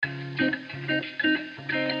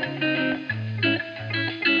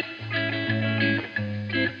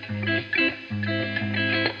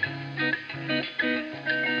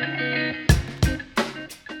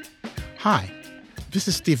Hi, this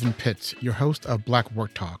is Stephen Pitts, your host of Black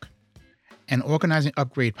Work Talk, an Organizing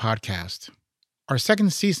Upgrade podcast. Our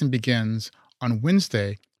second season begins on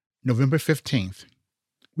Wednesday, November 15th.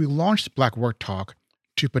 We launched Black Work Talk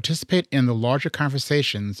to participate in the larger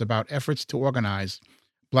conversations about efforts to organize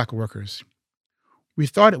Black workers. We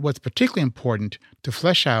thought it was particularly important to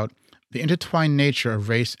flesh out the intertwined nature of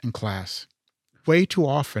race and class. Way too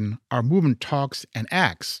often, our movement talks and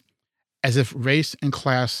acts as if race and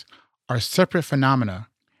class are separate phenomena,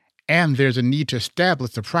 and there's a need to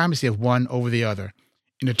establish the primacy of one over the other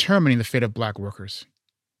in determining the fate of Black workers.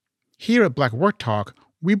 Here at Black Work Talk,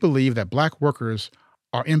 we believe that Black workers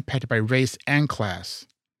are impacted by race and class.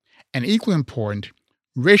 And equally important,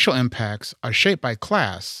 racial impacts are shaped by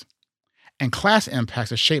class, and class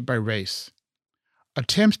impacts are shaped by race.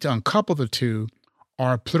 Attempts to uncouple the two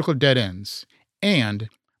are political dead ends, and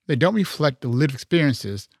they don't reflect the lived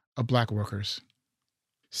experiences of Black workers.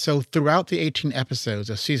 So throughout the 18 episodes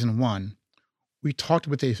of Season 1, we talked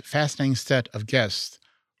with a fascinating set of guests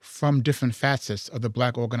from different facets of the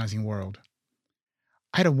Black organizing world.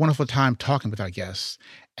 I had a wonderful time talking with our guests,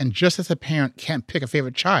 and just as a parent can't pick a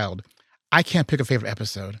favorite child, I can't pick a favorite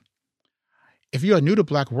episode. If you are new to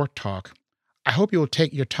Black Work Talk, I hope you will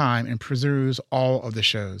take your time and peruse all of the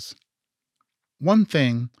shows. One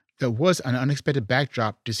thing that was an unexpected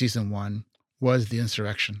backdrop to Season 1 was the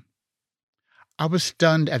insurrection. I was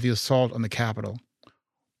stunned at the assault on the Capitol,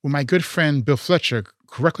 what my good friend Bill Fletcher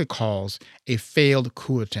correctly calls a failed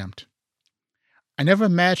coup attempt. I never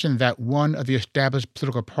imagined that one of the established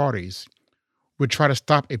political parties would try to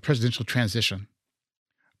stop a presidential transition,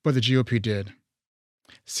 but the GOP did.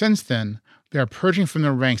 Since then, they are purging from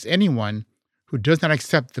their ranks anyone who does not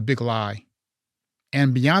accept the big lie.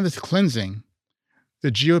 And beyond this cleansing,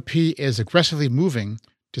 the GOP is aggressively moving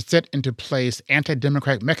to set into place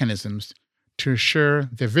anti-democratic mechanisms to ensure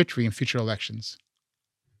their victory in future elections.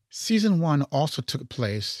 Season 1 also took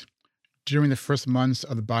place during the first months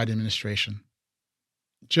of the Biden administration.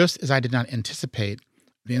 Just as I did not anticipate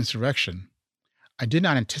the insurrection, I did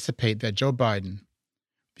not anticipate that Joe Biden,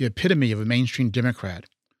 the epitome of a mainstream Democrat,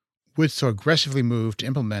 would so aggressively move to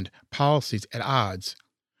implement policies at odds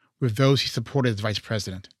with those he supported as vice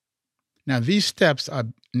president. Now, these steps are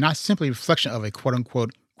not simply a reflection of a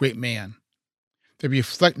quote-unquote great man. They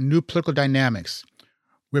reflect new political dynamics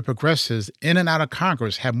where progressives in and out of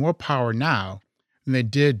Congress have more power now than they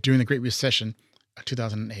did during the Great Recession of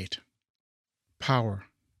 2008. Power.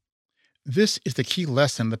 This is the key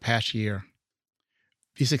lesson of the past year.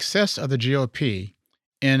 The success of the GOP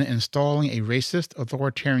in installing a racist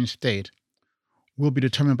authoritarian state will be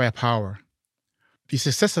determined by power. The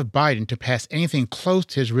success of Biden to pass anything close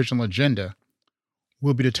to his original agenda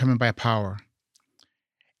will be determined by power.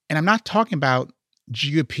 And I'm not talking about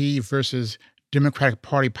GOP versus Democratic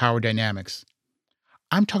Party power dynamics.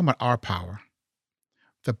 I'm talking about our power.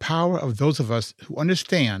 The power of those of us who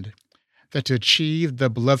understand that to achieve the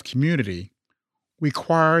beloved community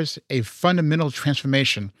requires a fundamental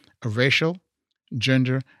transformation of racial,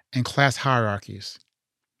 gender, and class hierarchies.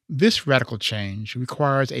 This radical change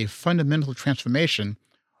requires a fundamental transformation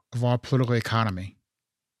of our political economy.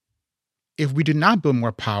 If we do not build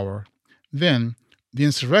more power, then the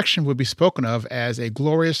insurrection will be spoken of as a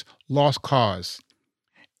glorious lost cause,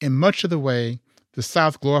 in much of the way the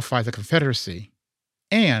South glorifies the Confederacy,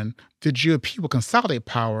 and the GOP will consolidate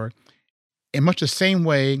power in much the same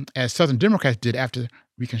way as Southern Democrats did after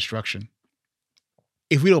Reconstruction.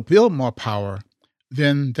 If we don't build more power,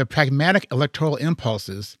 then the pragmatic electoral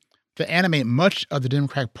impulses that animate much of the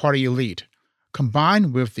Democratic Party elite,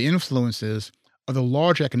 combined with the influences of the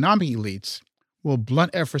larger economic elites, will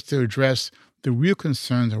blunt efforts to address the real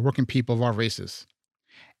concerns of working people of all races.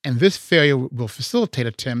 And this failure will facilitate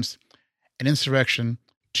attempts at Insurrection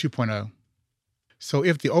 2.0. So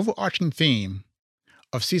if the overarching theme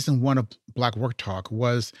of Season 1 of Black Work Talk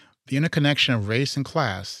was the interconnection of race and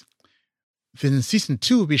class, then Season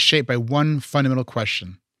 2 will be shaped by one fundamental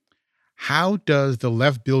question. How does the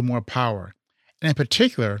left build more power? And in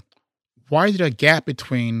particular, why is there a gap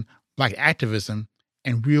between Black activism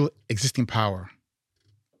and real existing power?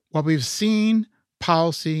 While we've seen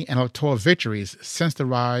policy and electoral victories since the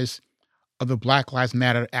rise of the Black Lives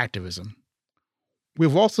Matter activism,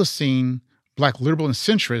 we've also seen Black liberal and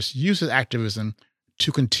centrists use this activism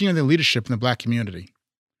to continue their leadership in the Black community,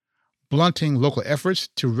 blunting local efforts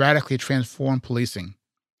to radically transform policing,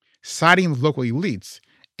 siding with local elites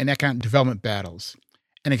in economic development battles,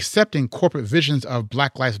 and accepting corporate visions of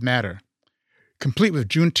Black Lives Matter, complete with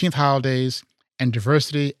Juneteenth holidays and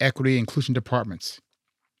diversity, equity, and inclusion departments.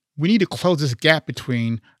 We need to close this gap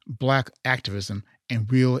between Black activism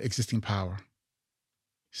and real existing power.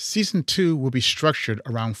 Season 2 will be structured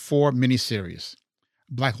around 4 miniseries: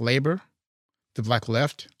 Black Labor, The Black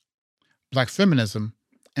Left, Black Feminism,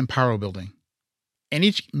 and Power Building. And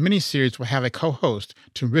each miniseries will have a co-host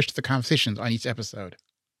to enrich the conversations on each episode.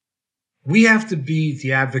 We have to be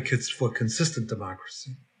the advocates for consistent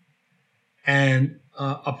democracy and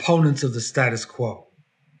opponents of the status quo.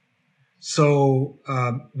 So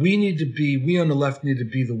we on the left need to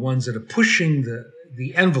be the ones that are pushing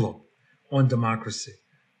the envelope on democracy,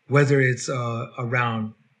 whether it's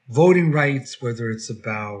around voting rights, whether it's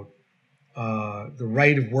about the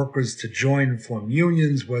right of workers to join and form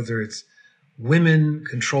unions, whether it's women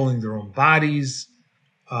controlling their own bodies,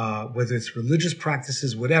 whether it's religious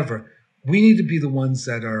practices, whatever. We need to be the ones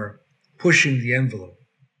that are pushing the envelope.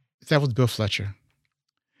 That was Bill Fletcher.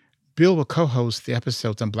 Bill will co-host the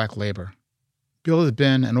episodes on Black labor. Bill has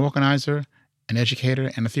been an organizer, an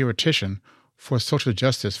educator, and a theoretician for social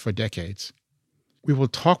justice for decades. We will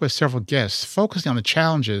talk with several guests focusing on the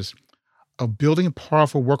challenges of building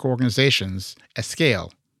powerful worker organizations at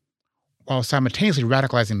scale while simultaneously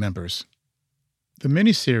radicalizing members. The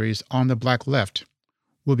miniseries on the Black Left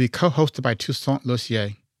will be co-hosted by Toussaint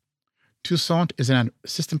Lousier. Toussaint is an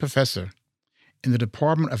assistant professor in the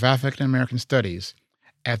Department of African American Studies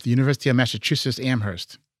at the University of Massachusetts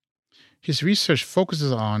Amherst. His research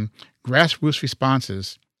focuses on grassroots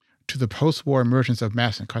responses to the post-war emergence of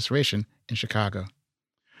mass incarceration in Chicago.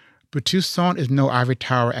 But Toussaint is no ivory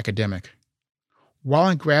tower academic. While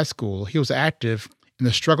in grad school, he was active in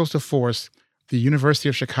the struggles to force the University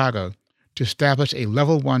of Chicago to establish a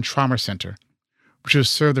Level 1 trauma center, which would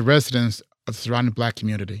serve the residents of the surrounding Black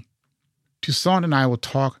community. Toussaint and I will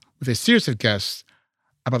talk with a series of guests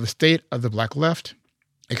about the state of the Black left,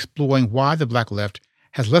 exploring why the Black left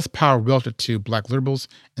has less power relative to Black liberals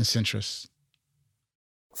and centrists.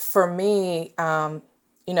 For me,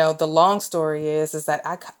 the long story is that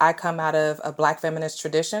I come out of a Black feminist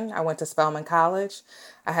tradition. I went to Spelman College.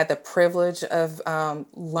 I had the privilege of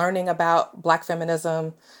learning about Black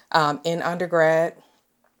feminism in undergrad.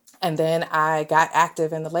 And then I got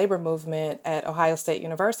active in the labor movement at Ohio State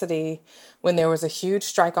University when there was a huge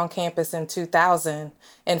strike on campus in 2000.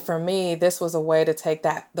 And for me, this was a way to take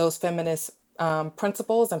those feminist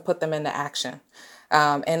principles and put them into action.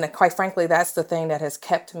 And quite frankly, that's the thing that has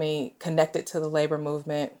kept me connected to the labor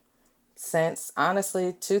movement since,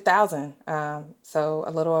 honestly, 2000. So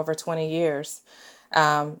a little over 20 years.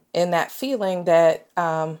 In that feeling that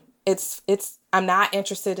I'm not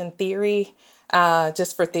interested in theory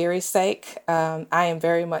just for theory's sake. I am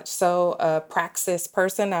very much so a praxis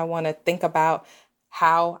person. I want to think about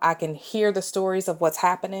how I can hear the stories of what's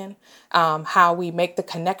happening, how we make the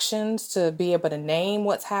connections to be able to name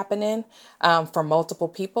what's happening for multiple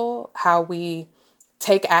people, how we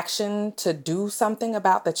take action to do something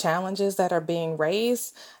about the challenges that are being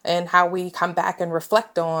raised, and how we come back and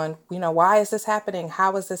reflect on, why is this happening?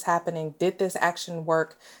 How is this happening? Did this action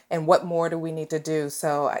work? And what more do we need to do?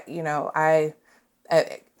 So,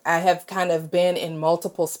 I have kind of been in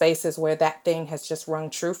multiple spaces where that thing has just rung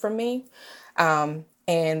true for me.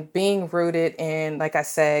 And being rooted in, like I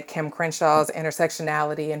said, Kim Crenshaw's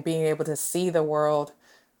intersectionality and being able to see the world,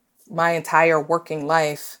 my entire working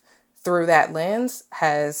life through that lens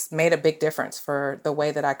has made a big difference for the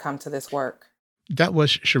way that I come to this work. That was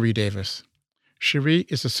Cherie Davis. Cherie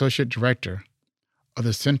is Associate Director of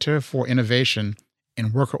the Center for Innovation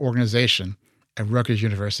in Worker Organization at Rutgers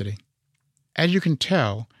University. As you can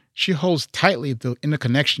tell, she holds tightly the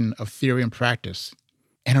interconnection of theory and practice,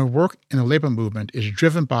 and her work in the labor movement is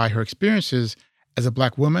driven by her experiences as a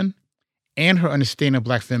Black woman and her understanding of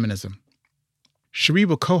Black feminism. Cherie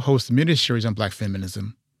will co-host the miniseries on Black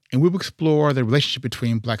feminism, and we will explore the relationship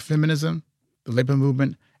between Black feminism, the labor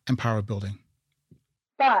movement, and power building.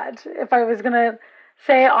 But if I was going to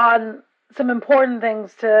say on some important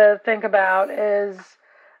things to think about is,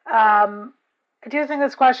 I do think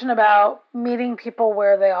this question about meeting people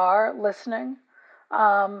where they are, listening,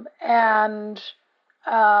 and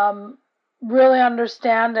really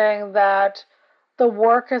understanding that the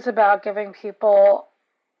work is about giving people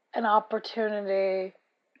an opportunity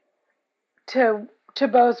to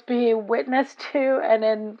both be witness to and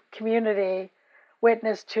in community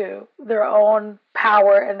witness to their own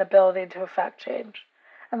power and ability to affect change.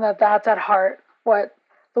 And that's at heart what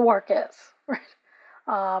the work is, right?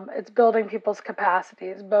 It's building people's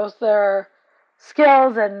capacities, both their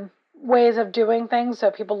skills and ways of doing things.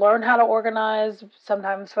 So people learn how to organize.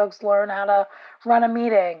 Sometimes folks learn how to run a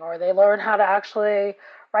meeting, or they learn how to actually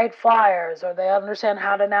write flyers, or they understand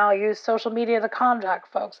how to now use social media to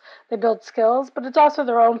contact folks. They build skills, but it's also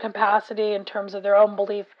their own capacity in terms of their own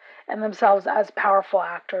belief in themselves as powerful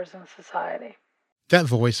actors in society. That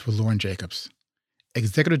voice was Lauren Jacobs,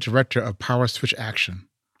 Executive Director of Power Switch Action,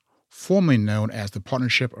 formerly known as the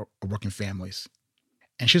Partnership of Working Families.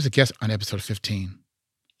 And she was a guest on episode 15.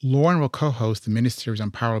 Lauren will co-host the miniseries on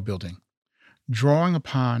power building, drawing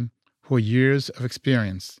upon her years of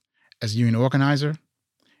experience as a union organizer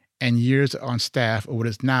and years on staff of what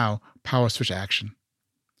is now Power Switch Action,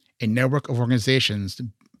 a network of organizations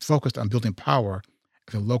focused on building power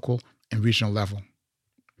at the local and regional level.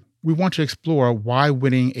 We want to explore why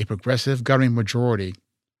winning a progressive governing majority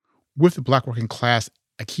with the Black working class,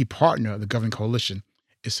 a key partner of the governing coalition,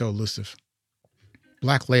 is so elusive.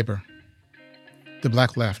 Black labor, the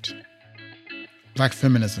Black left, Black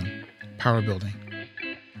feminism, power building.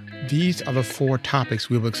 These are the 4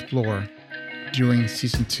 topics we will explore during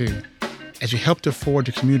Season 2 as we help to forge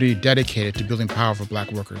a community dedicated to building power for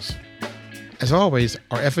Black workers. As always,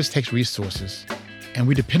 our efforts take resources, and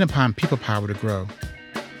we depend upon people power to grow.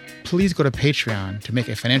 Please go to Patreon to make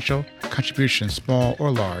a financial contribution, small or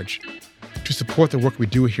large, to support the work we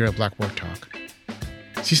do here at Black Work Talk.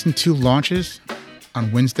 Season 2 launches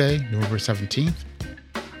on Wednesday, November 17th.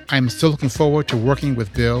 I am still looking forward to working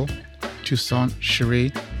with Bill, Toussaint,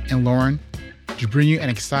 Cherie, and Lauren to bring you an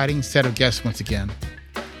exciting set of guests once again.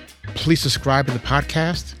 Please subscribe to the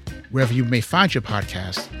podcast wherever you may find your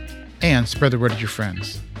podcast and spread the word to your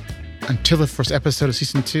friends. Until the first episode of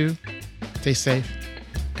Season 2, stay safe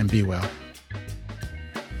and be well.